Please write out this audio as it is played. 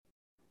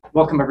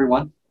Welcome,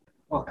 everyone.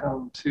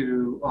 Welcome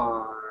to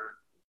our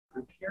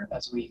group here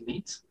as we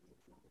meet.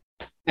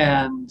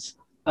 And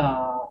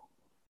uh,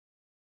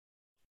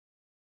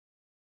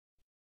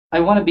 I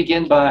want to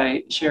begin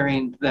by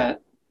sharing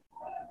that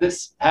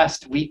this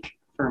past week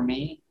for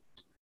me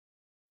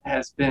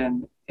has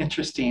been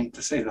interesting,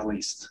 to say the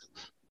least.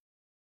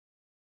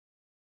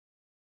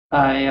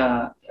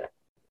 I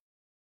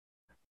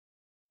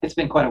It's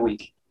been quite a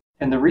week.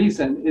 And the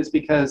reason is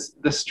because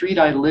the street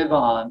I live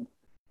on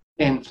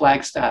in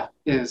Flagstaff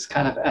is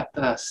kind of at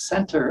the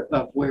center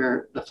of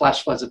where the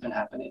flash floods have been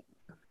happening.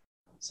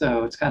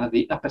 So it's kind of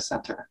the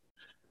epicenter.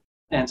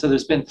 And so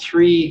there's been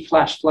 3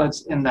 flash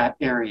floods in that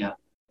area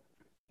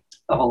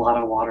of a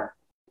lot of water.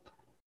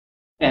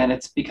 And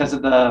it's because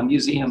of the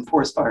museum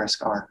forest fire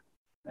scar.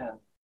 And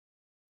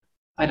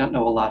I don't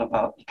know a lot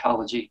about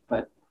ecology,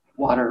 but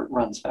water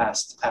runs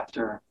fast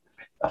after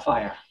a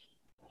fire.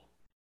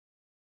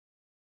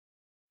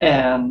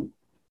 And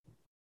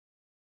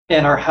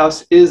our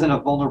house is in a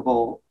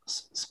vulnerable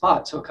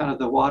spot. So kind of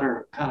the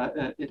water kind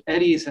of, it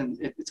eddies and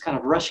it's kind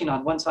of rushing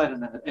on one side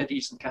and then it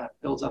eddies and kind of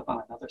builds up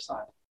on another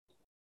side.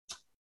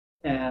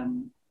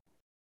 And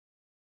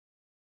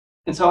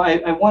so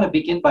I want to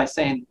begin by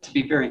saying, to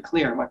be very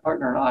clear, my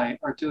partner and I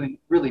are doing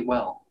really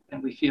well,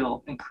 and we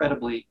feel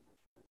incredibly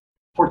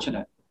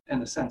fortunate in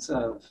the sense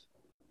of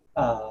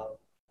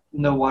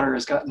no water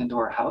has gotten into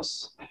our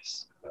house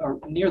or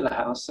near the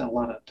house, and a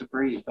lot of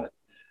debris, but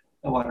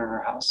no water in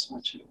our house,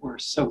 which we're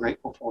so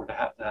grateful for, to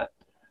have that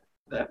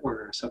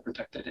we're so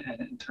protected. And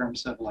in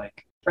terms of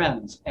like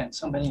friends and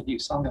so many of you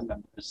Sangha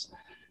members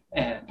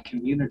and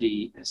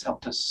community has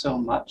helped us so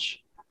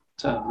much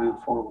to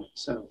move forward.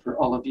 So for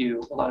all of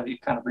you, a lot of you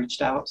kind of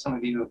reached out. Some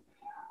of you have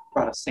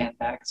brought us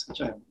sandbags,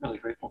 which I'm really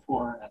grateful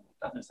for, and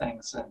other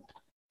things. And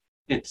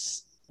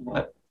it's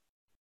what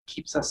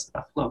keeps us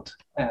afloat.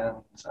 And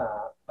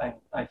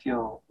I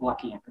feel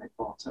lucky and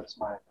grateful, and so does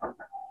my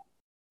partner.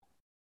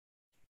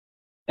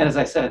 And as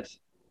I said,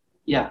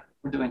 yeah,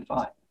 we're doing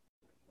fine.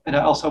 And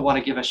I also want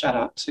to give a shout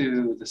out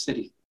to the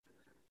city.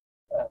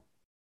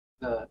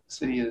 The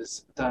city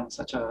has done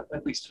such a,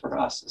 at least for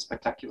us, a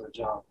spectacular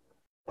job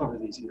over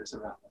these years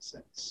around this.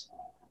 It's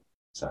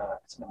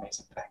an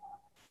amazing thing.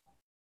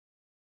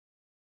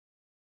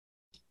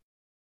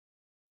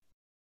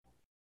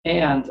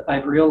 And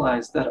I've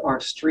realized that our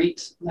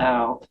street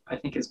now, I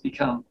think, has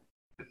become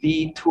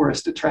the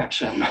tourist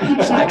attraction in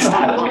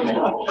Flagstaff,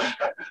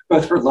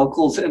 both for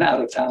locals and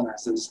out of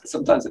towners.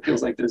 Sometimes it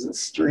feels like there's a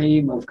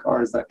stream of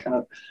cars that kind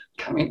of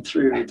coming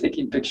through,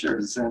 taking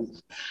pictures,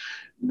 and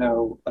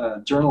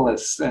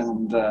journalists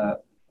and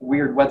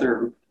weird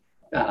weather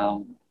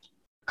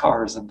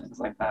cars and things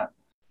like that.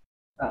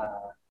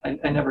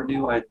 I never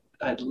knew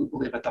I'd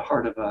live at the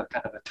heart of a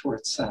kind of a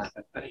tourist center,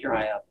 but here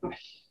I am.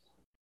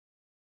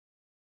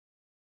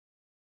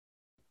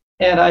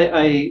 And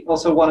I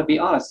also want to be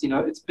honest,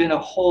 it's been a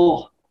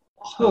whole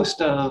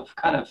host of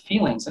kind of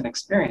feelings and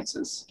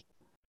experiences.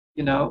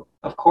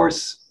 Of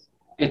course,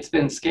 it's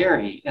been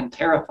scary and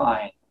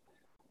terrifying.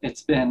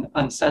 It's been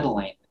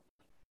unsettling.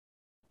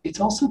 It's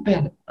also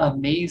been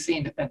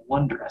amazing and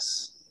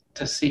wondrous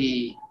to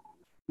see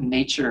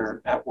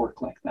nature at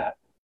work like that.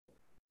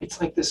 It's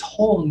like this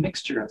whole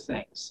mixture of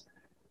things.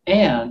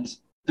 And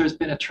there's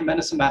been a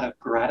tremendous amount of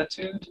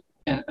gratitude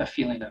and a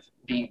feeling of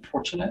being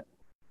fortunate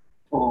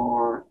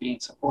for being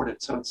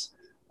supported. So it's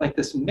like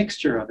this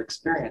mixture of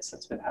experience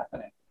that's been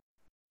happening.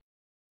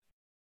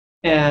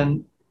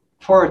 And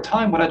for a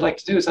time, what I'd like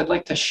to do is I'd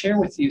like to share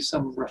with you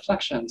some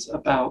reflections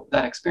about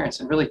that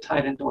experience and really tie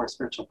it into our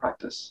spiritual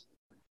practice.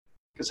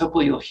 Because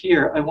hopefully you'll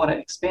hear, I want to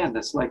expand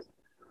this. Like,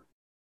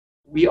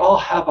 we all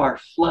have our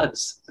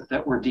floods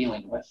that we're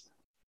dealing with.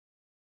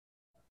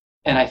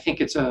 And I think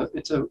it's a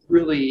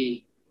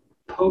really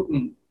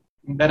potent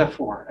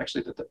metaphor,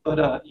 actually, that the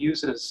Buddha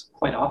uses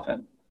quite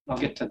often. I'll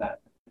get to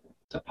that.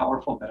 It's a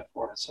powerful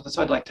metaphor. So that's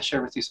why I'd like to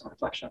share with you some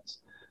reflections.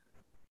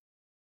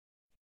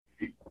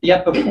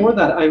 Yet before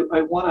that,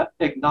 I want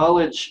to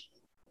acknowledge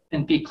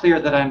and be clear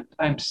that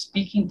I'm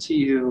speaking to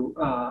you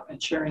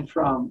and sharing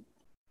from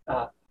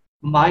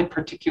my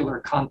particular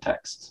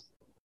context,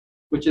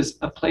 which is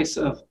a place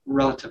of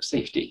relative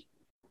safety.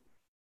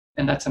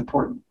 And that's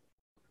important,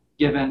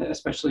 given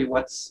especially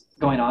what's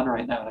going on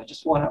right now. And I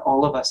just want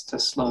all of us to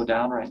slow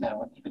down right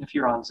now, and even if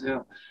you're on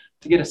Zoom,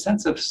 to get a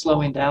sense of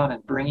slowing down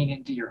and bringing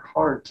into your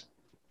heart,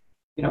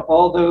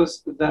 all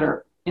those that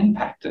are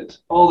impacted,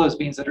 all those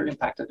beings that are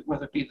impacted,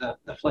 whether it be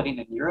the flooding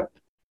in Europe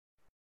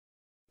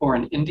or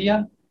in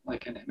India,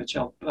 like in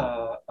Himachal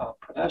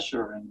Pradesh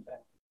or in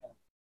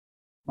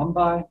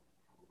Mumbai,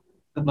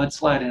 the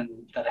mudslide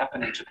that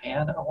happened in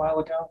Japan a while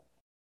ago,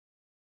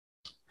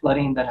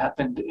 flooding that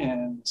happened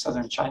in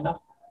southern China, of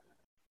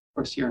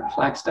course here in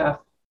Flagstaff,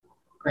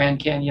 Grand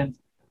Canyon,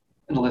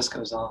 and the list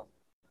goes on.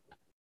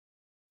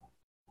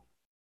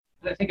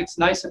 And I think it's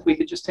nice if we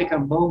could just take a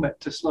moment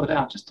to slow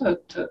down, just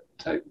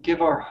to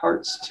give our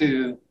hearts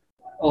to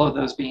all of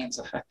those beings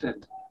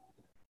affected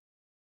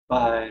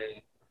by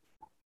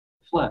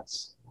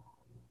floods.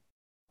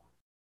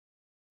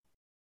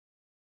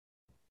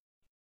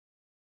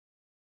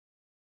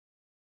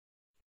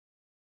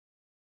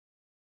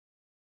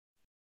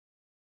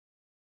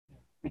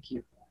 Thank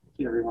you. Thank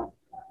you, everyone.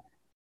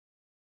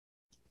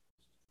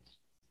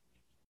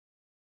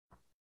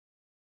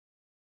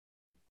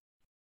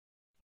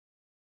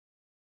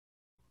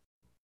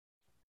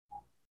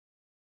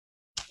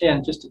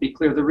 And just to be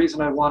clear, the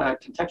reason I want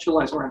to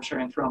contextualize where I'm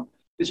sharing from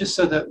is just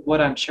so that what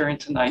I'm sharing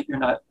tonight, you're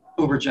not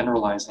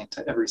overgeneralizing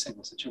to every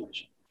single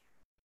situation.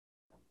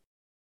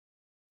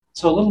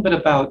 So a little bit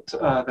about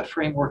the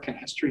framework and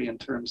history in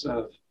terms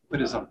of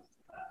Buddhism.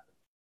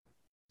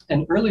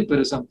 In early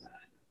Buddhism,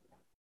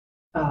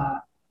 uh,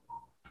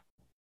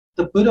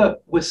 the Buddha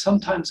was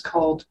sometimes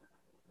called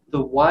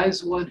the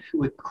wise one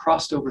who had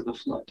crossed over the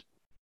flood,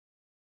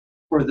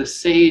 or the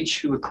sage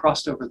who had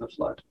crossed over the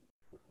flood.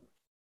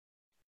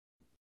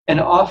 And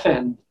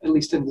often, at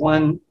least in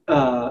one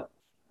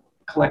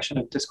collection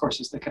of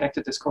discourses, the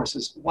connected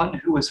discourses, one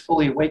who is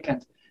fully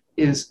awakened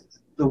is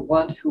the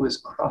one who has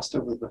crossed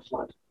over the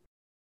flood.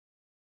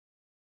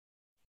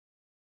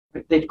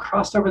 They've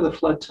crossed over the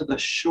flood to the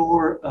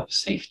shore of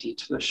safety,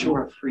 to the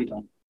shore of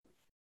freedom.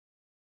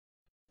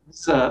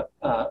 It's a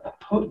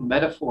potent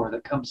metaphor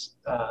that comes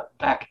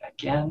back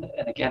again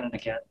and again and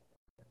again.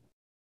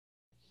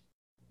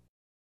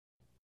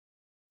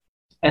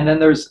 And then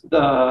there's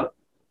the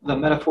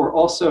metaphor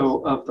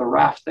also of the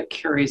raft that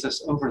carries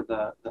us over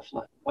the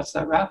flood. What's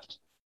that raft?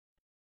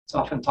 It's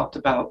often talked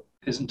about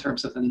is in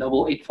terms of the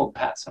Noble Eightfold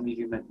Path. Some of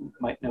you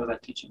might know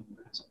that teaching in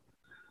Buddhism.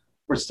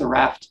 Where it's the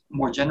raft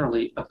more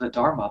generally of the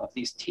Dharma, of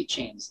these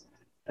teachings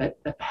that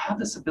have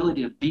this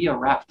ability to be a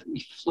raft that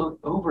we float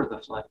over the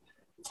flood.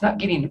 It's not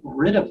getting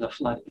rid of the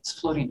flood, it's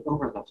floating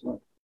over the flood.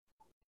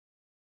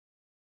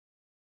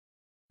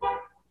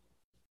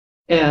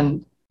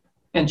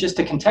 And just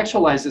to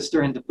contextualize this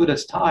during the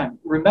Buddha's time,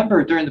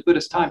 remember during the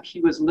Buddha's time,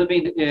 he was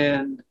living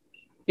in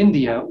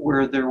India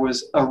where there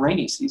was a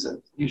rainy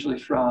season, usually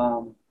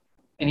from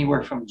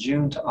anywhere from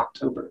June to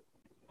October.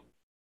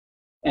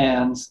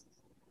 And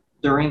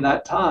during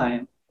that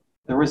time,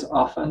 there was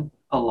often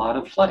a lot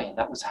of flooding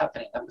that was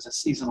happening. That was a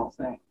seasonal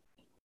thing.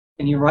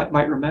 And you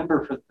might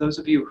remember, for those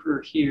of you who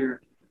are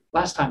here,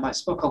 last time I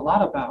spoke a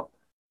lot about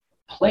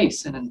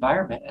place and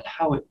environment and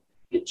how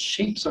it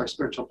shapes our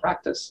spiritual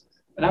practice.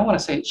 And I want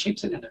to say it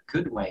shapes it in a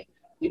good way.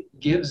 It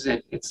gives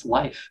it its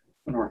life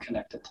when we're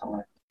connected to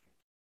life.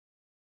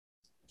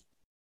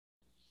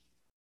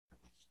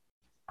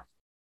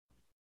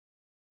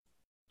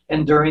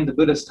 And during the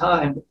Buddha's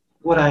time,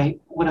 when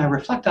I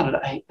reflect on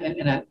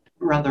it,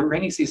 around the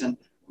rainy season,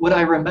 what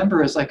I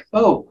remember is like,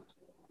 oh,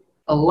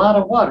 a lot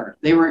of water.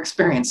 They were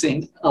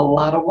experiencing a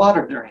lot of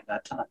water during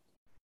that time.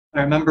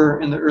 I remember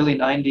in the early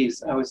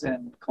 90s, I was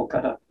in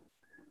Kolkata,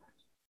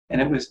 and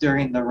it was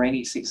during the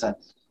rainy season.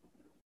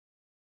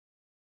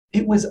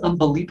 It was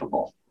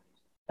unbelievable.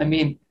 I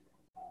mean,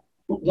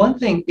 one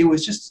thing, it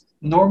was just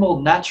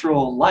normal,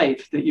 natural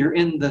life that you're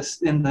in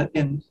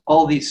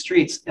all these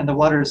streets and the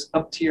water's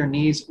up to your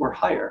knees or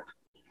higher.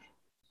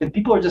 And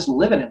people are just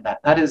living in that.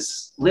 That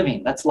is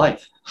living, that's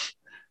life.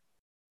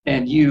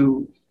 And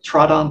you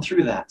trot on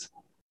through that.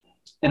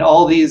 And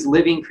all these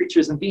living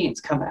creatures and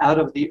beings come out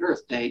of the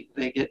earth. They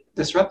get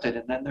disrupted.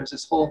 And then there's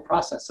this whole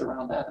process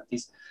around that of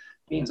these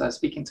beings. I was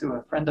speaking to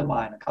a friend of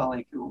mine, a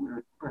colleague, who we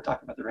were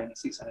talking about the rainy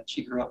season, and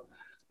she grew up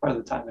part of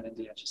the time in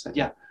India. And she said,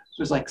 yeah,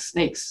 there's like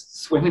snakes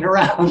swimming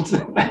around.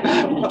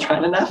 You're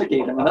trying to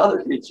navigate them and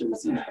other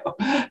creatures, you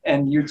know,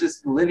 and you're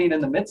just living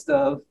in the midst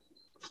of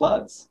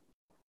floods.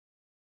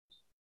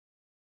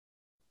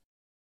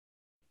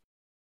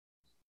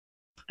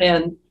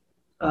 And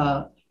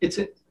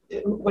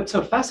what's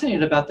so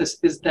fascinating about this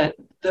is that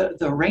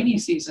the rainy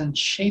season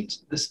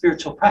shaped the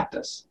spiritual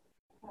practice.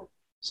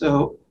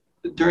 So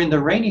during the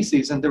rainy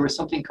season, there was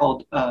something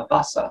called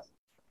vasa,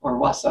 or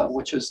wasa,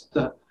 which is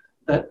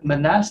that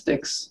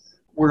monastics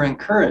were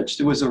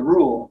encouraged. It was a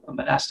rule, a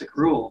monastic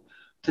rule,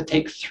 to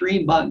take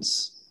 3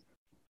 months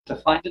to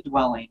find a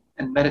dwelling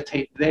and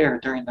meditate there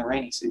during the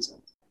rainy season.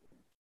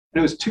 And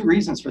it was 2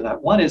 reasons for that.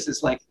 One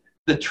is like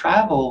the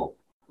travel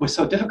was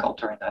so difficult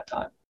during that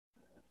time.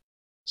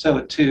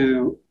 So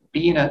to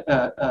be in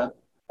a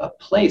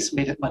place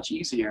made it much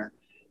easier.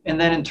 And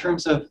then in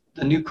terms of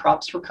the new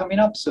crops were coming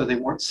up, so they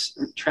weren't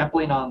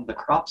trampling on the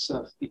crops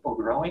of people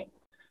growing,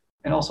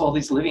 and also all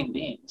these living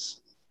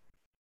beings.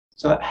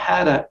 So it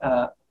had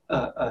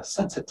a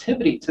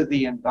sensitivity to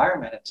the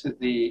environment and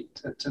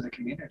to the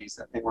communities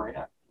that they were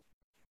in.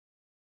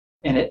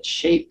 And it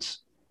shaped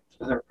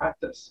their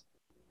practice.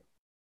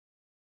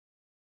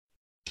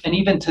 And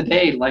even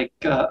today, like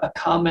a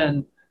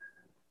common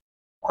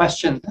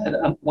question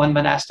that one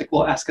monastic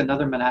will ask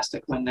another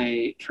monastic when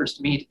they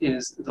first meet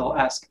is they'll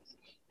ask,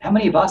 how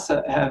many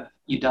vasa have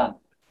you done?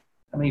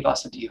 How many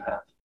vasa do you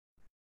have?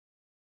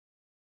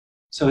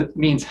 So it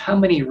means how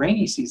many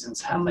rainy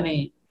seasons, how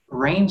many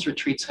rains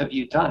retreats have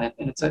you done?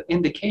 And it's an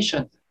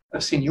indication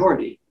of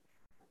seniority.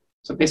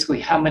 So basically,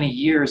 how many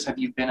years have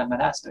you been a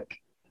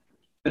monastic?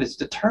 But it's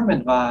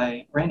determined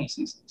by rainy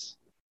seasons.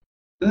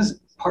 This is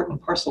part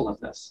and parcel of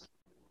this.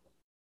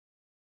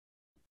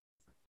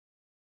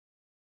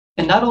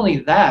 And not only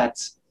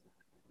that,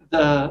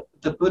 the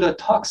Buddha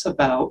talks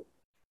about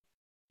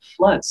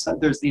floods. So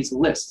there's these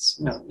lists.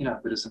 You know,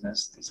 Buddhism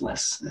is these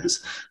lists.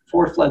 There's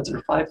 4 floods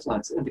or 5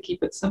 floods, and to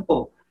keep it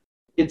simple,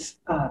 it's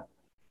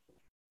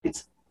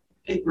it's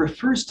it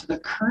refers to the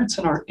currents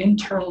in our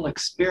internal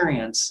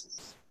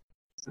experience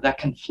that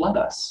can flood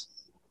us.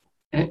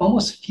 And it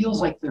almost feels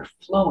like they're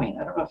flowing.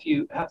 I don't know if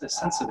you have the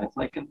sense of it.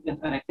 Like, and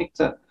I think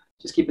to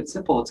just keep it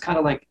simple, it's kind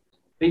of like,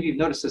 maybe you've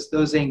noticed this,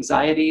 those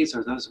anxieties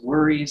or those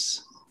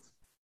worries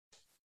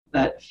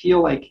that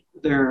feel like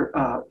they're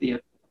the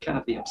kind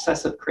of the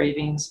obsessive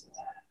cravings,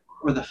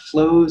 or the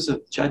flows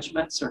of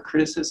judgments or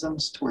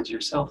criticisms towards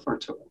yourself or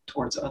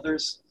towards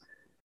others.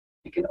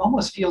 It can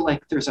almost feel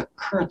like there's a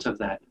current of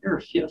that. You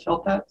ever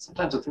felt that?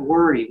 Sometimes with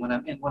worry, when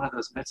I'm in one of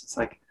those midst, it's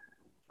like,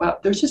 wow,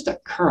 there's just a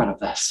current of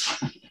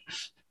this.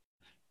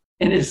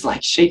 And it's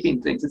like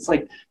shaping things. It's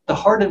like the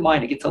heart and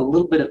mind, it gets a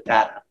little bit of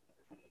data.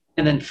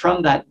 And then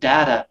from that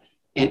data,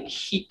 it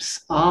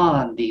heaps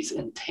on these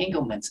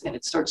entanglements and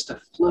it starts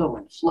to flow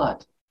and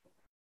flood.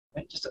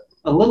 Right? Just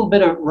a little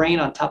bit of rain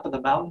on top of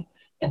the mountain,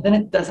 and then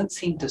it doesn't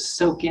seem to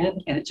soak in,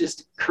 and it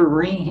just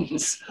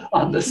careens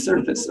on the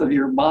surface of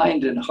your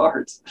mind and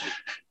heart,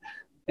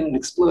 and it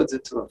explodes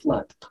into a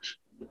flood.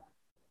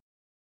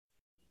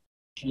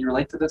 Can you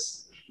relate to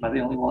this? Am I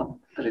the only one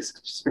that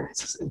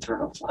experiences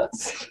internal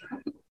floods?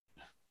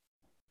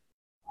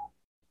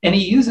 And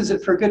he uses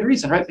it for good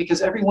reason, right?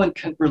 Because everyone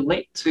can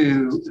relate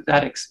to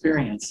that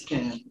experience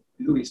in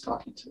who he's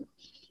talking to.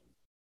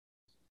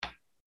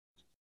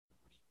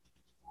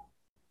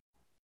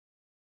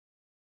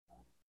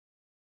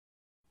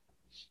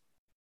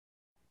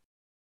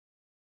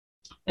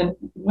 And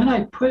when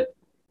I put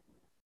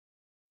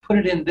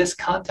it in this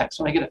context,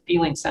 when I get a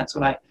feeling sense,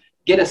 when I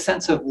get a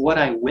sense of what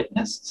I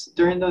witnessed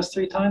during those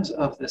 3 times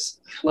of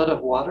this flood of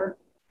water,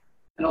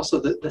 and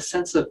also the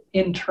sense of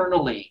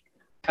internally,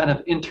 kind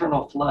of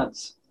internal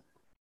floods,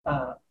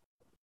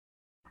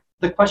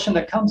 the question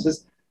that comes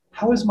is,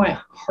 how is my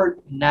heart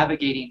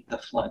navigating the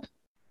flood?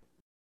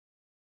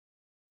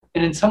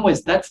 And in some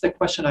ways, that's the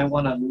question I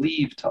want to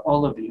leave to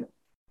all of you.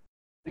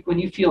 Like when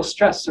you feel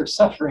stress or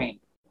suffering,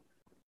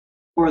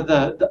 or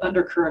the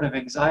undercurrent of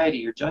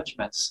anxiety or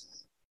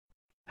judgments,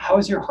 how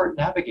is your heart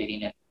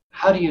navigating it?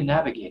 How do you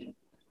navigate it?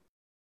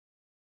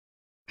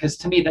 Because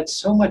to me, that's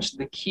so much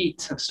the key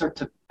to start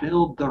to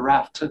build the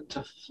raft,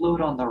 to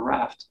float on the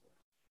raft,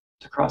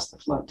 to cross the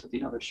flood to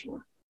the other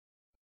shore.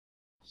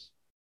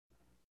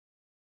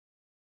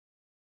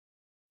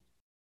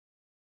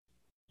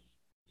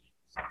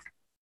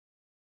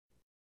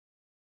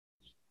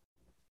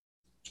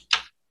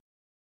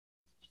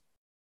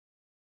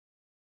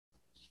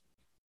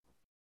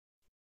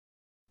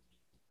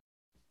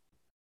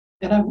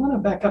 And I want to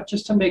back up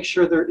just to make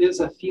sure there is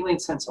a feeling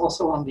sense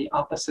also on the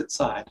opposite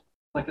side.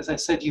 Like, as I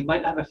said, you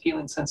might have a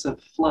feeling sense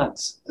of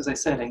floods, as I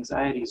said,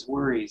 anxieties,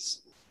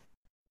 worries,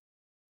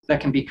 that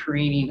can be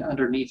careening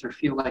underneath or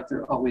feel like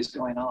they're always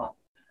going on.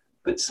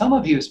 But some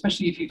of you,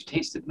 especially if you've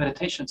tasted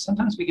meditation,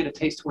 sometimes we get a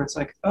taste where it's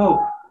like,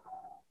 oh,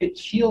 it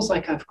feels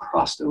like I've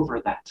crossed over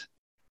that.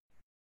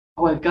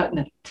 Oh, I've gotten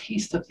a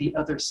taste of the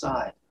other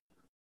side.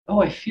 Oh,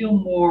 I feel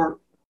more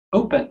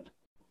open.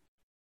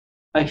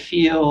 I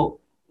feel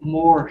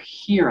more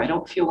here. I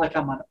don't feel like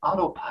I'm on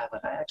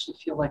autopilot. I actually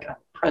feel like I'm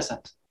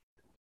present.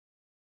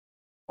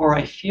 Or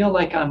I feel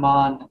like I'm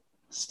on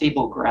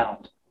stable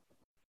ground.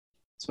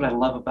 That's what I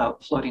love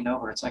about floating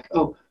over. It's like,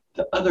 oh,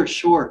 the other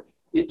shore,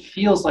 it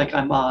feels like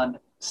I'm on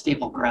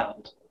stable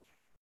ground.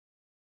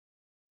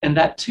 And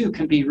that too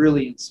can be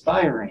really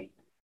inspiring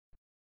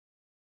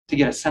to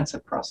get a sense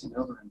of crossing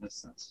over in this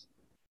sense.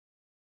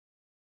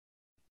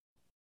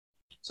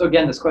 So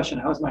again, this question,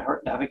 how is my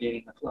heart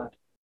navigating the flood?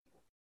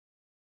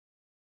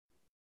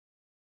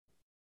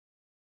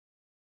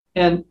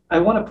 And I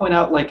want to point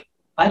out, like,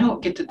 I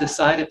don't get to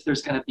decide if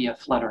there's going to be a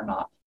flood or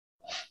not.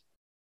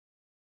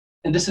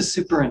 And this is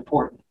super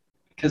important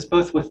because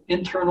both with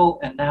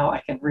internal and now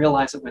I can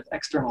realize it with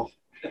external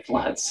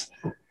floods.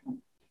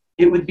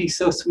 It would be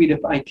so sweet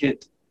if I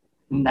could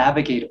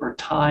navigate or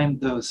time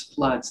those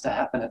floods to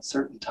happen at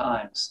certain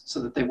times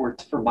so that they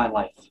worked for my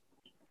life.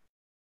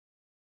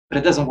 But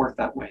it doesn't work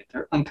that way.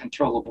 They're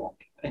uncontrollable.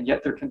 And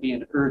yet there can be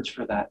an urge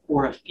for that,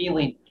 or a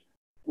feeling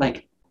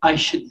like I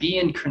should be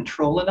in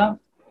control enough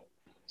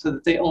so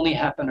that they only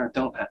happen or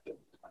don't happen.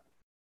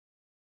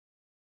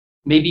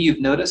 Maybe you've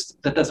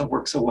noticed that doesn't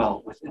work so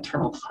well with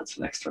internal floods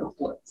and external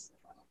floods.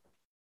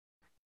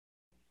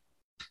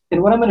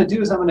 And what I'm going to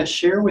do is I'm going to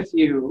share with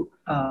you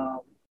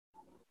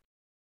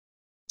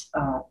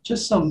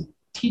just some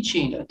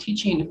teaching, a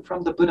teaching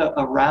from the Buddha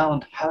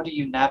around how do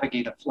you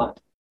navigate a flood.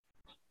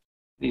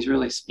 He's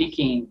really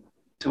speaking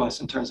to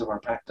us in terms of our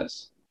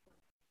practice.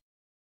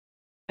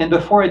 And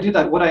before I do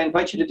that, what I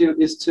invite you to do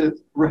is to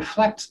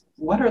reflect,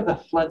 what are the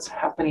floods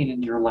happening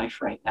in your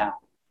life right now?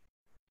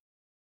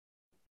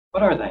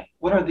 What are they?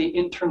 What are the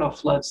internal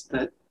floods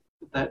that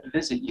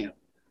visit you?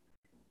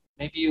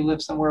 Maybe you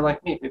live somewhere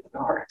like me. Maybe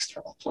there are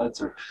external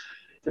floods or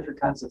different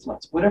kinds of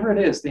floods. Whatever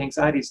it is, the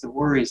anxieties, the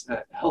worries,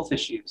 the health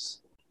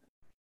issues,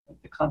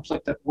 the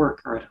conflict at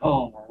work or at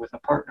home or with a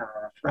partner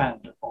or a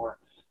friend or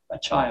a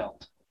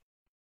child.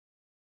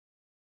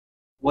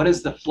 What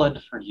is the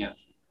flood for you?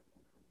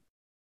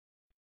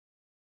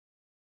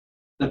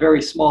 The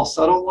very small,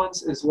 subtle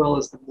ones, as well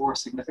as the more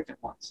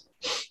significant ones.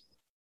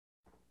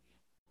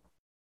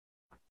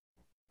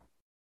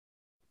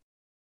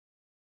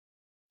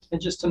 And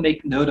just to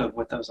make note of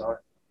what those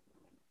are.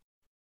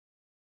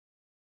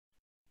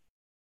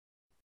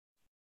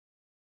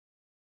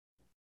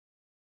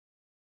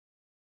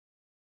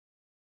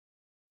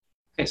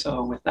 Okay,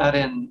 so with that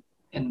in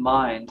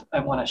mind, I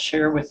want to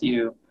share with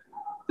you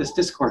this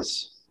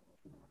discourse,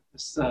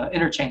 this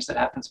interchange that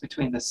happens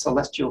between the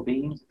celestial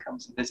being who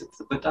comes and visits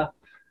the Buddha,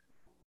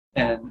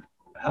 and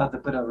how the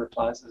Buddha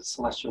replies as a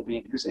celestial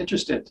being who's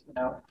interested, in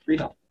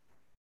freedom.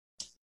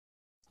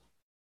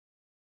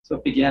 So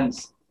it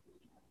begins.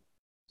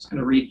 I'm just going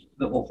to read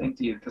the whole thing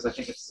to you because I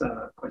think it's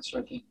quite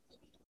striking.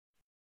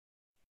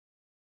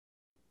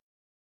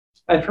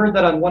 I've heard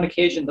that on one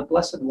occasion the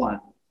Blessed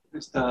One,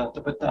 who's the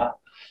Buddha,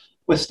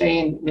 was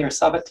staying near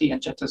Savatthi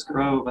and Jeta's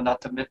grove and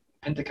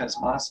Anathapindika's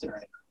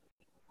monastery.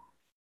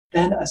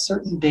 Then a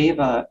certain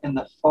deva in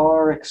the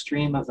far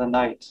extreme of the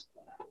night,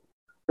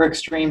 her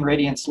extreme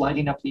radiance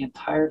lighting up the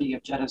entirety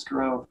of Jeta's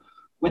grove,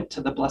 went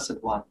to the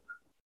Blessed One.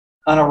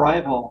 On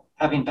arrival,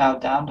 having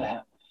bowed down to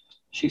him,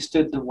 she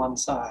stood to one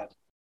side.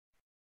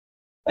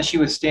 As she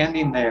was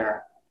standing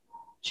there,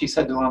 she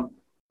said to him,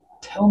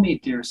 "Tell me,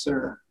 dear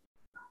sir,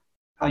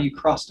 how you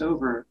crossed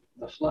over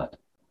the flood."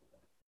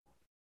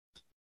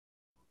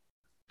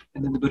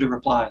 And then the Buddha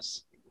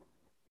replies,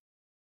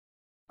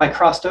 "I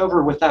crossed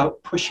over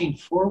without pushing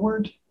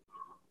forward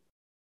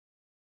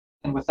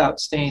and without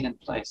staying in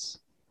place."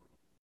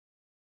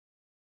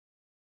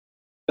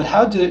 But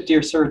how,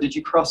 dear sir, did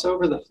you cross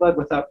over the flood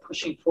without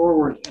pushing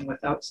forward and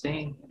without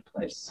staying in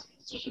place?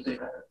 That's what the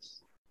Deva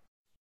is.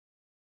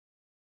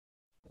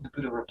 And the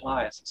Buddha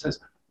replies, he says,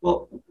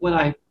 well, when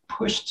I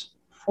pushed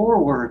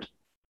forward,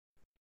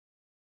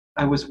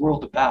 I was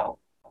whirled about.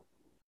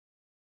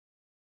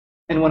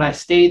 And when I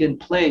stayed in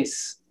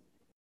place,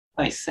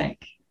 I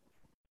sank.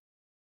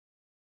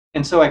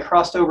 And so I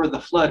crossed over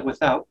the flood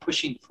without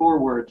pushing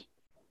forward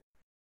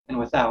and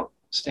without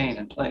staying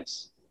in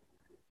place.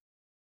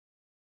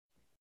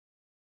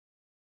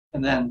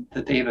 And then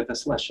the Deva, the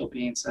celestial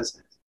being,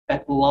 says,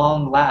 at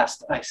long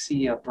last I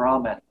see a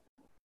Brahmin,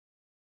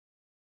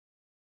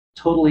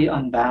 totally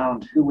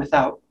unbound, who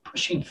without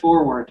pushing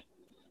forward,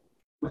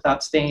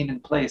 without staying in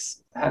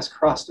place, has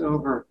crossed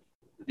over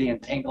the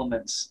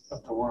entanglements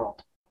of the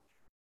world.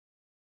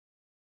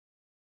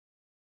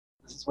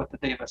 This is what the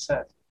Deva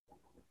said.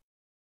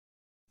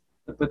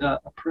 The Buddha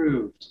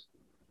approved.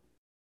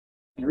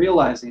 And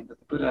realizing that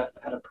the Buddha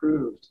had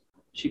approved,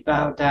 she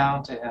bowed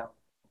down to him,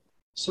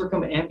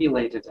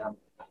 circumambulated him,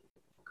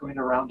 going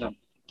around him,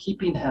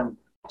 keeping him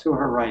to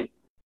her right,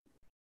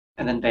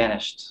 and then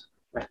vanished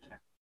right there.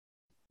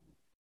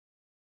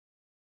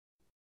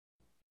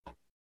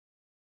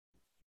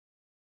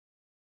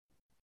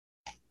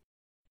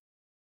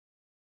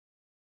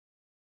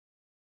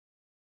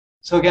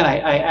 So again,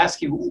 I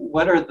ask you,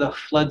 what are the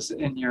floods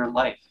in your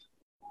life?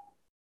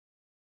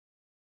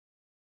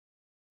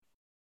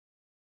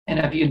 And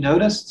have you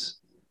noticed,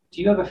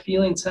 do you have a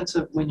feeling sense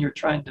of when you're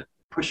trying to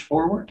push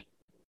forward?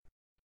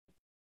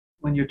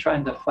 When you're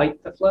trying to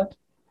fight the flood?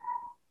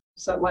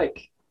 What's that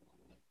like?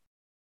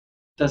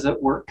 Does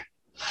it work?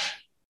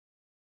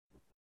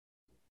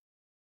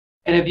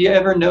 And have you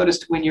ever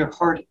noticed when your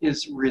heart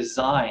is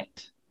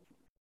resigned,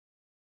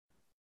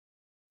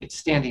 it's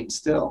standing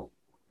still?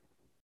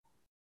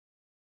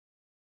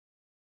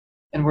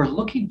 And we're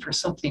looking for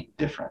something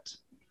different.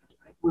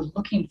 We're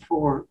looking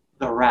for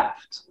the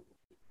raft.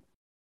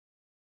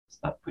 It's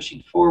not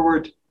pushing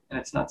forward and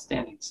it's not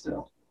standing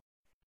still.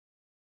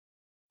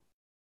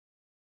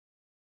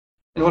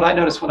 And what I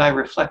notice when I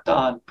reflect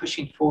on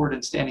pushing forward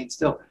and standing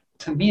still,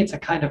 to me it's a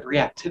kind of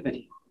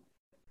reactivity.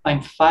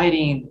 I'm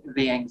fighting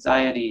the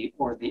anxiety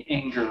or the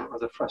anger or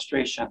the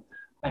frustration.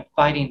 I'm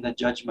fighting the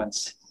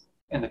judgments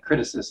and the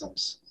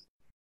criticisms.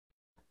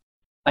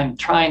 I'm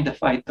trying to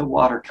fight the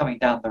water coming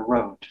down the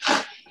road.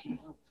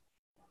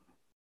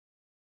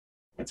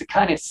 It's a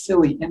kind of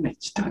silly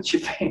image, don't you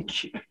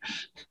think?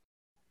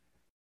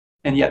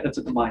 And yet that's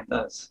what the mind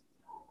does.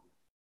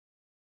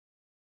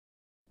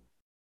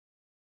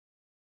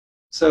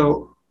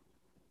 So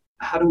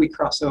how do we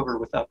cross over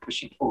without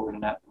pushing forward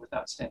and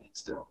without standing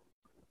still?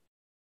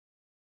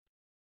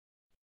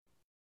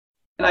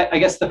 And I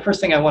guess the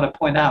first thing I want to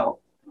point out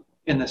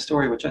in this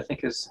story, which I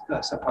think is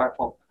so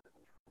powerful,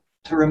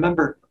 to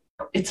remember,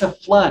 it's a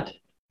flood.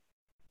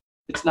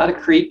 It's not a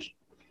creek.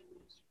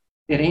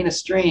 It ain't a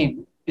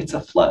stream. It's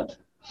a flood.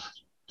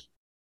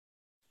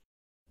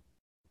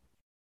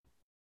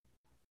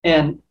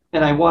 And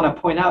I want to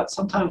point out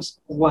sometimes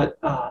what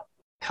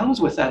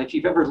comes with that. If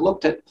you've ever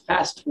looked at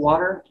fast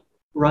water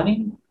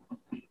running,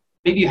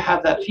 maybe you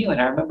have that feeling.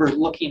 I remember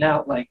looking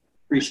out like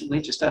recently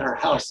just at our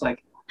house,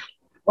 like,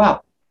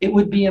 wow, it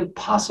would be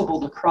impossible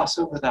to cross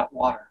over that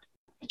water.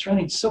 It's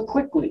running so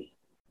quickly.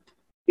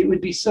 It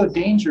would be so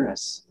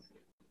dangerous.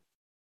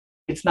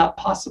 It's not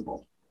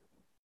possible.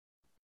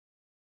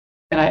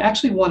 And I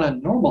actually want to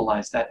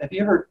normalize that. Have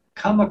you ever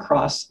come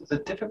across the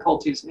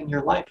difficulties in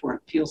your life where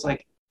it feels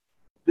like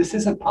this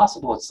isn't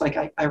possible? It's like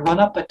I run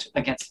up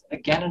against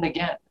again and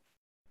again.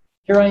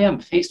 Here I am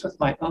faced with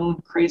my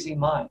own crazy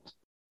mind.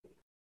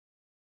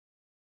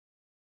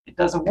 It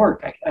doesn't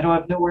work. I don't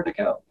have nowhere to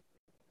go.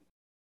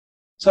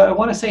 So I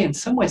want to say in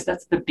some ways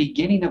that's the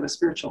beginning of a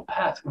spiritual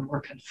path when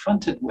we're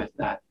confronted with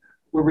that,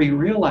 where we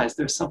realize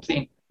there's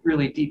something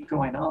really deep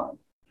going on.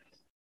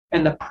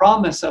 And the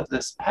promise of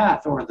this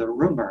path, or the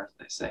rumor,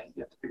 they say,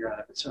 you have to figure out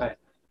if it's right,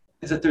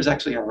 is that there's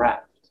actually a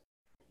raft.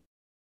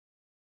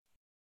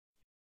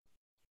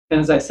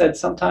 And as I said,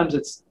 sometimes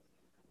it's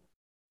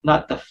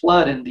not the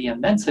flood and the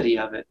immensity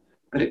of it,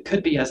 but it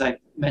could be, as I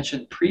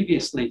mentioned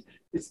previously,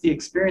 it's the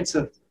experience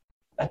of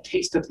a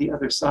taste of the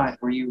other side,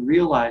 where you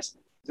realize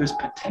there's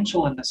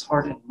potential in this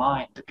heart and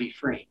mind to be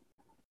free.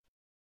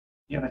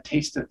 You have a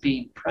taste of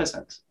being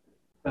present,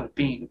 of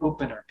being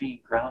open or being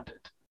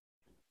grounded.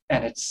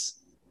 And it's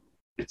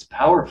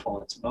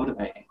powerful, it's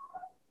motivating.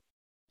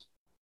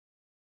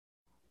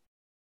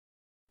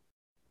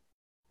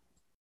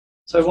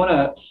 So I want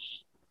to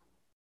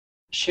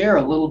share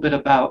a little bit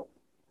about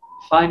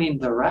finding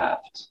the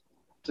raft,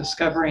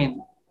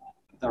 discovering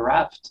the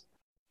raft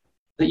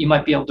that you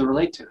might be able to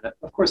relate to.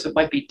 Of course, it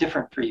might be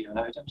different for you, and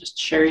I'm just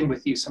sharing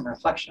with you some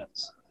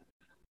reflections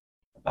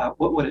about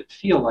what would it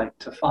feel like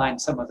to find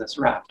some of this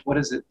raft. What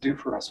does it do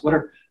for us? What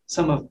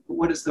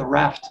does the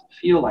raft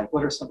feel like?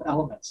 What are some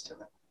elements to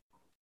it?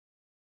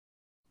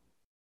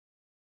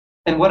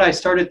 And what I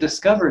started to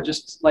discover,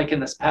 just like in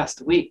this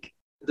past week,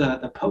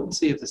 the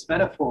potency of this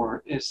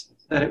metaphor is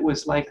that it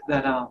was like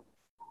that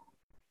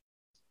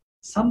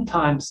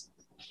sometimes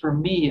for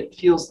me, it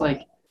feels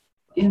like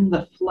in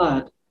the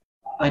flood,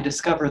 I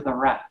discover the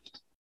raft.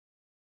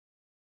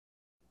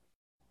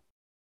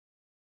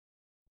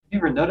 Have you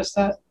ever noticed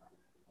that?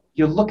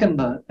 You look in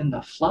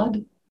the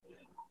flood,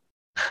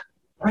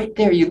 right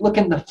there, you look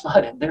in the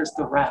flood and there's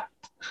the raft.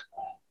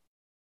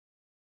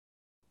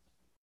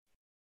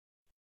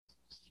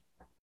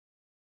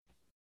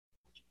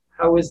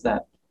 How is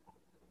that?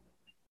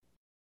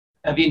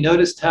 Have you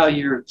noticed how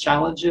your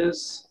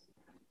challenges,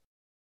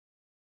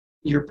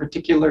 your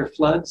particular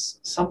floods,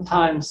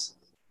 sometimes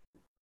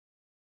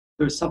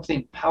there's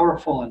something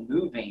powerful and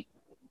moving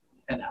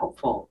and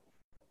helpful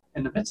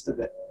in the midst of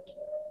it?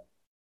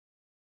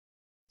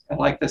 And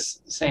like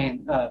this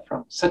saying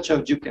from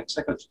Secho Jukin.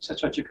 Secho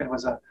Jukin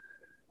was a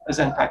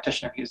Zen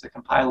practitioner. He was the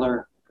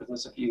compiler, for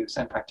those of you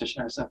Zen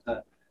practitioners, of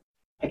the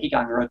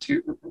Hekigan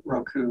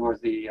Roku, or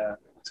the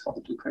what's called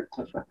the Blue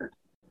Cliff Record.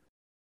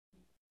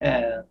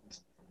 And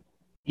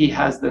he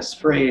has this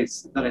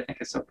phrase that I think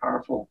is so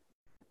powerful.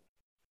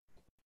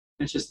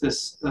 It's just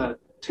this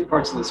two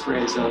parts of this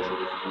phrase of,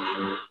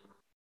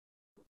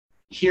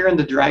 here in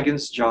the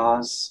dragon's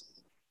jaws,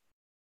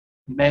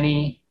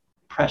 many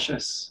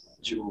precious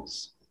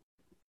jewels.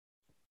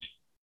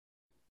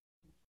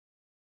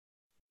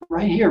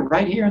 Right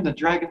here in the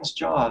dragon's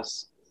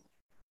jaws,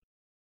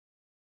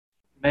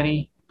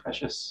 many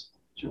precious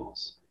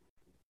jewels.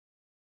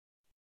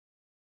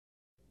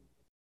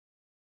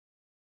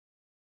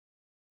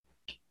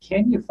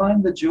 Can you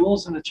find the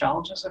jewels in the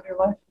challenges of your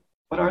life?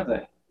 What are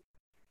they?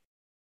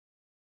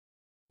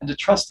 And to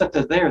trust that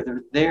they're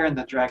there in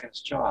the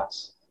dragon's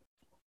jaws.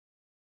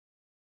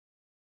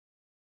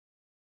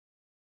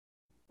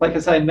 Like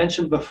as I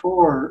mentioned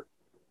before,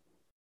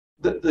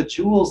 the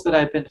jewels that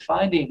I've been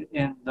finding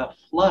in the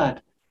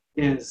flood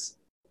is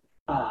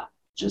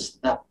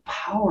just the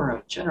power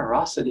of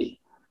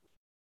generosity.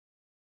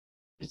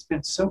 It's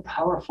been so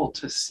powerful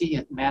to see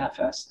it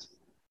manifest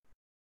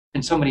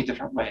in so many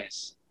different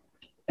ways.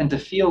 And to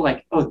feel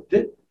like, oh,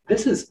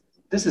 this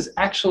is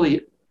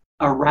actually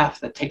a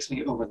raft that takes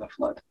me over the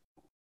flood.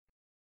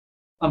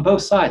 On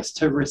both sides,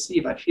 to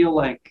receive, I feel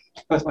like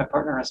both my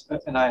partner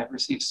and I have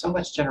received so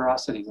much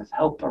generosity with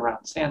help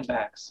around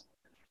sandbags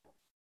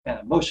and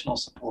emotional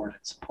support and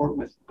support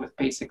with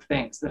basic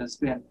things that has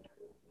been,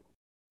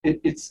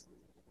 it's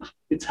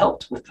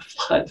helped with the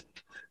flood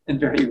in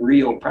very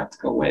real,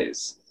 practical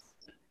ways.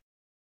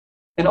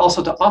 And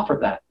also to offer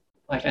that.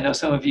 Like I know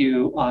some of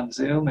you on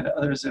Zoom and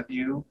others of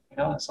you,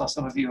 I saw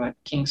some of you at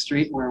King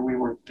Street where we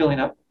were filling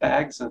up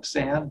bags of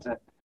sand and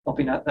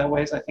helping out that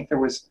ways. I think there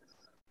was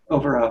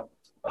over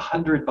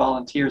 100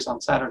 volunteers on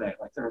Saturday.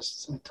 Like there was,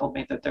 somebody told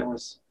me that there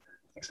was,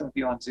 I think some of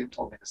you on Zoom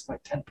told me this,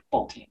 like 10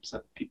 football teams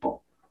of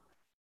people.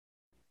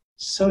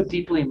 So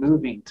deeply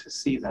moving to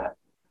see that.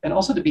 And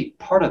also to be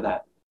part of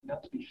that,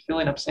 to be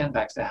filling up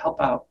sandbags, to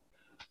help out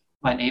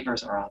my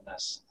neighbors around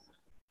this,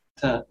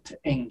 to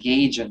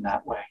engage in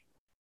that way.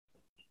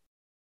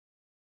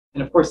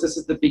 And of course, this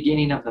is the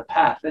beginning of the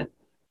path.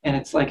 And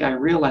it's like I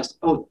realized,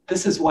 oh,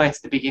 this is why it's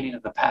the beginning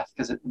of the path,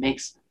 because it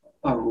makes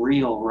a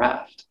real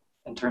raft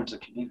in terms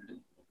of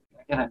community.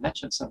 Again, I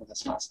mentioned some of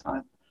this last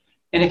time.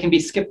 And it can be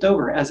skipped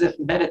over as if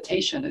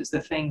meditation is the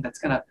thing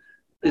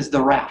is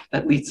the raft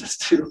that leads us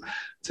to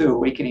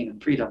awakening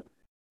and freedom.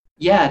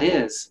 Yeah, it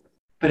is,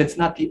 but it's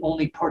not the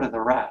only part of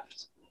the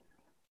raft.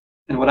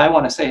 And what I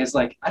want to say is,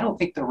 like, I don't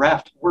think the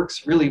raft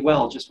works really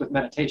well just with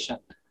meditation.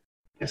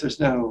 if there's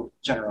no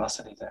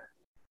generosity there.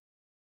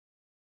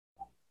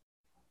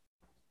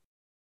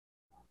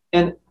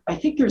 And I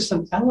think there's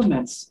some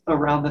elements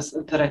around this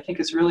that I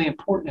think is really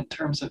important in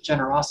terms of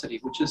generosity,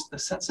 which is the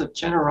sense of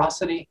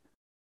generosity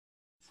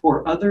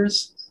for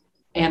others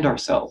and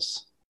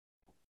ourselves.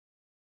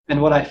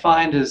 And what I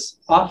find is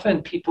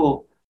often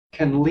people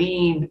can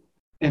lean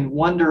in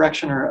one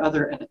direction or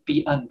other and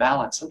be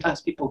unbalanced.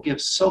 Sometimes people give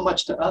so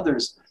much to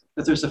others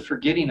that there's a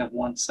forgetting of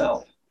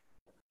oneself,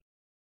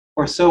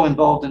 or so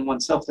involved in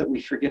oneself that we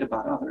forget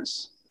about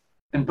others.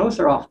 And both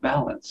are off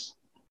balance.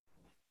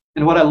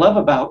 And what I love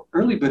about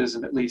early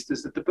Buddhism, at least,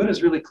 is that the Buddha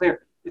is really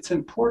clear. It's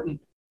important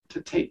to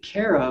take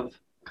care of,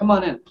 come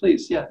on in,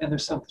 please. Yeah, and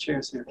there's some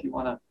chairs here if you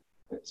want to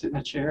sit in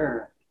a chair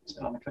or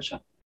sit on a cushion.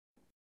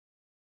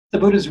 The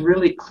Buddha is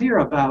really clear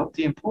about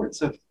the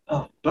importance of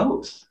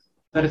both,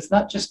 that it's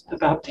not just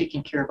about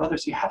taking care of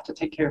others, you have to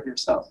take care of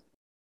yourself.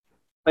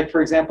 Like,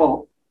 for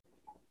example,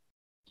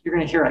 you're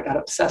going to hear I got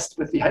obsessed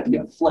with the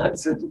idea of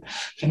floods and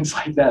things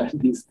like that in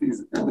these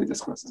early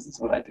discourses. This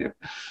is what I do.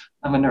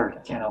 I'm a nerd,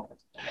 I can't help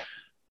it.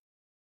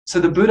 So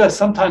the Buddha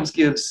sometimes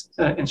gives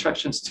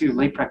instructions to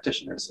lay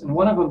practitioners. And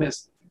one of them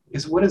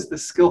is what is the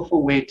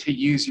skillful way to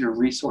use your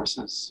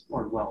resources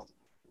or wealth,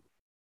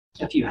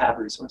 if you have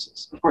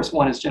resources. Of course,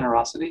 one is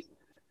generosity.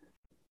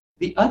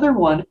 The other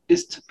one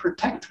is to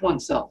protect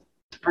oneself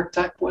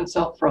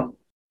from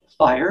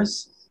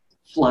fires,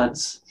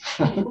 floods.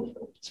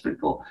 It's pretty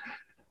cool.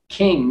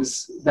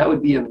 Kings, that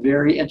would be a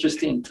very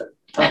interesting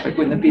topic,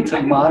 wouldn't it be,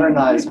 to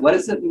modernize? What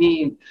does it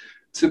mean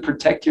to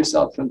protect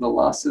yourself from the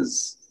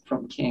losses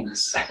from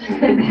kings?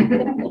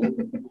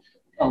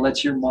 I'll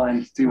let your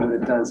mind do what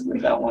it does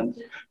with that one.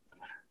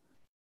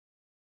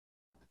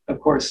 Of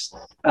course,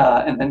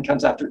 and then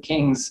comes after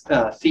kings,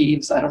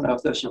 thieves. I don't know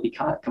if those should be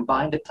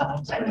combined at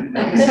times.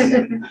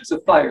 So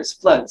fires,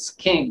 floods,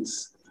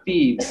 kings,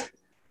 thieves.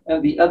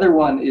 And the other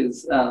one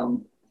is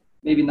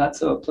maybe not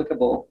so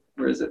applicable.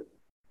 Where is it?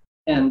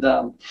 And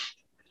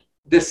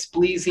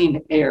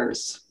displeasing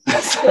heirs.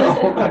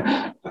 So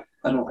I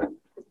don't know.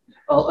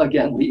 I'll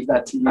again leave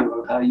that to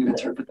you of how you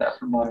interpret that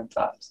for modern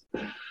times.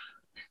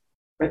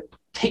 Right?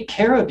 Take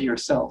care of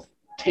yourself.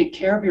 Take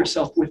care of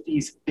yourself with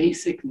these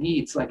basic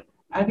needs. Like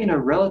having a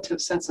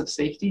relative sense of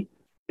safety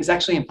is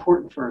actually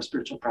important for a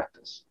spiritual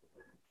practice.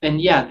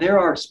 And yeah, there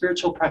are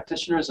spiritual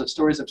practitioners of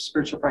stories of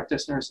spiritual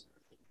practitioners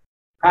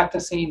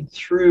practicing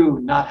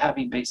through not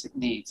having basic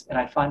needs. And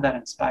I find that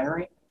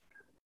inspiring.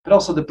 But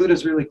also the Buddha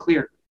is really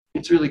clear.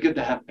 It's really good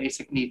to have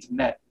basic needs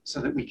met so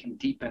that we can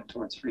deepen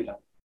towards freedom.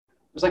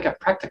 There's like a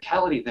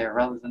practicality there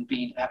rather than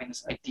having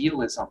this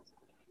idealism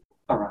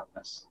around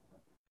this.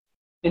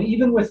 And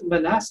even with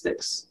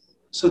monastics,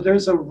 so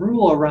there's a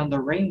rule around the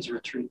rains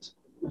retreat,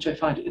 which I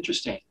find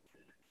interesting.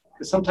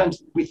 Because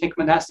sometimes we think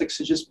monastics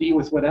should just be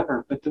with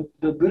whatever, but the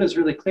Buddha is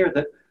really clear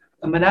that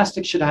a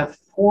monastic should have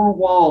 4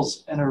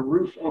 walls and a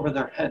roof over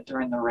their head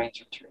during the rains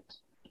retreat.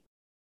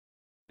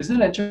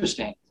 Isn't it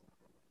interesting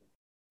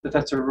that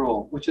that's a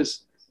rule, which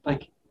is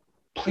like,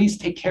 please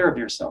take care of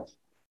yourself.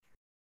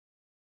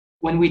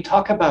 When we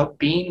talk about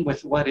being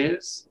with what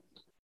is,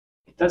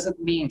 it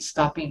doesn't mean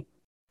stopping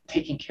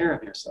taking care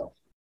of yourself.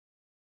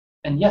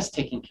 And yes,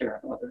 taking care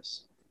of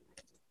others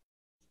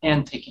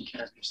and taking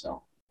care of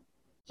yourself.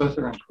 Both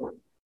are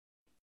important.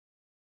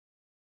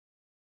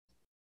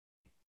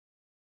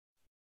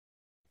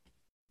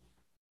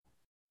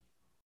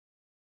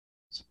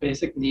 So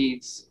basic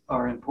needs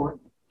are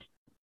important.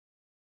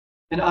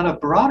 And on a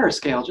broader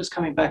scale, just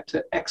coming back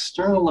to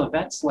external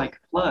events like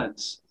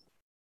floods,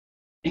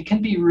 it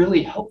can be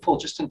really helpful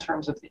just in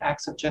terms of the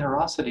acts of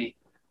generosity.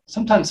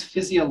 Sometimes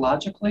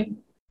physiologically,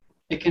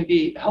 it can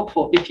be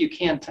helpful if you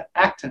can to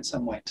act in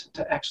some way,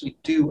 to actually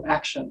do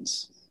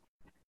actions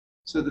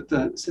so that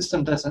the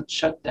system doesn't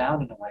shut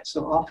down in a way.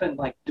 So often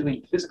like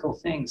doing physical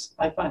things,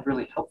 I find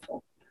really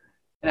helpful.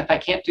 And if I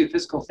can't do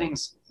physical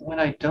things, when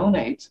I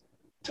donate,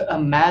 to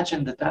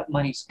imagine that that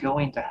money's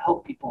going to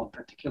help people in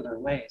particular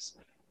ways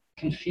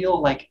can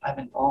feel like I'm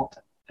involved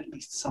in at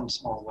least some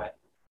small way.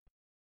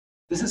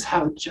 This is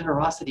how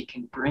generosity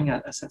can bring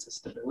a sense of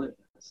stability.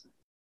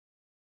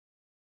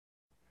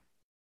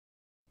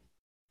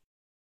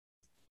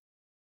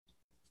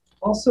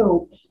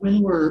 Also,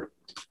 when we're,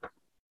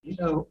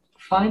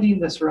 finding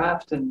this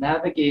raft and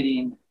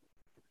navigating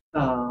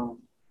the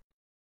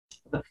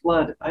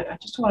flood, I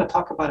just want to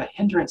talk about a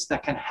hindrance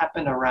that can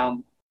happen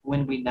around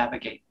when we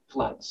navigate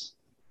floods.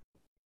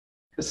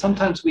 Because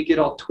sometimes we get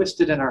all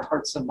twisted in our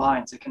hearts and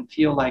minds. It can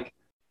feel like,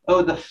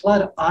 oh, the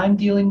flood I'm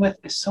dealing with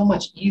is so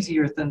much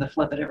easier than the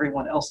flood that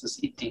everyone else is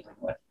dealing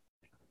with.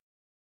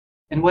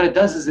 And what it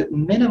does is it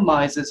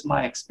minimizes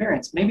my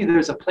experience. Maybe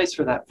there's a place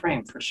for that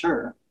frame, for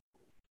sure.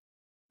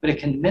 But it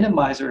can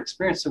minimize our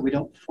experience so we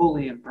don't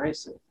fully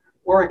embrace it.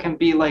 Or it can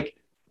be like,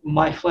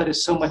 my flood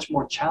is so much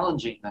more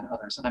challenging than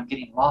others, and I'm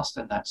getting lost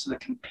in that. So the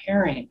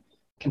comparing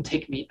can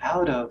take me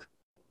out of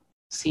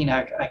seeing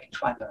I can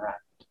find the right.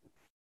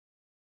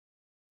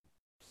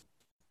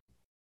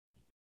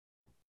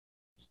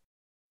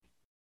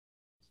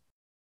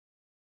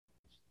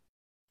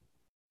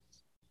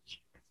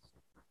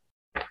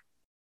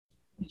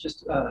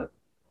 just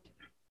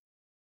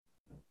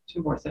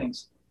two more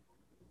things.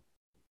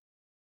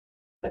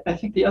 I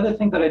think the other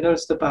thing that I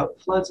noticed about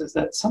floods is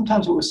that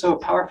sometimes what was so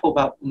powerful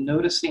about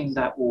noticing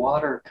that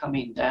water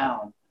coming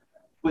down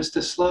was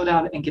to slow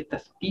down and get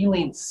the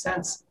feeling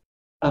sense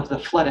of the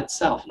flood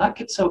itself, not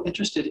get so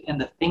interested in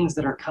the things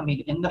that are coming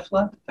in the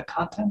flood, the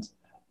content,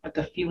 but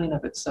the feeling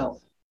of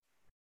itself.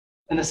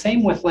 And the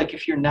same with like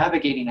if you're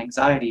navigating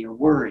anxiety or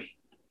worry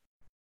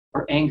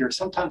or anger,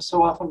 sometimes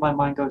so often my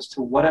mind goes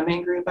to what I'm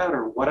angry about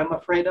or what I'm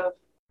afraid of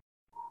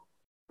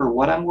or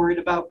what I'm worried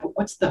about, but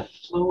what's the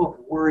flow of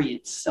worry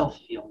itself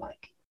feel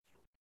like?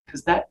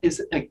 Because that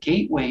is a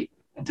gateway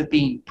into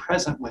being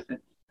present with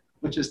it,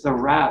 which is the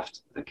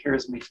raft that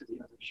carries me to the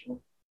other shore.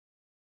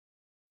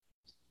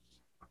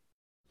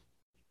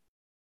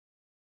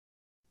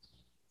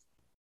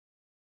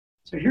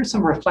 So here's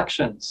some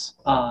reflections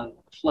on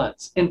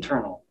floods,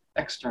 internal,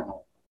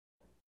 external.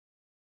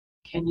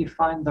 Can you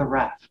find the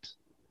raft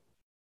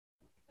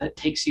that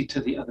takes you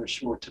to the other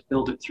shore, to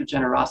build it through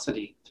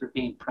generosity, through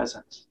being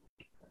present?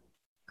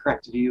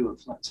 Correct view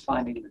of floods,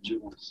 finding the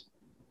jewels.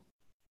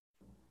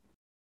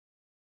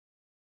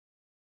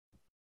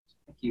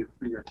 Thank you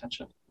for your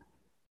attention.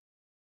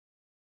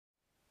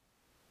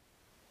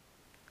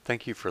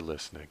 Thank you for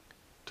listening.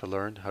 To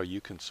learn how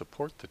you can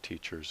support the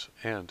teachers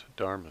and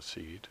Dharma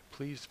Seed,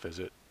 please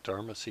visit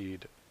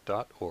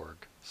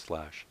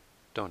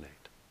dharmaseed.org/donate.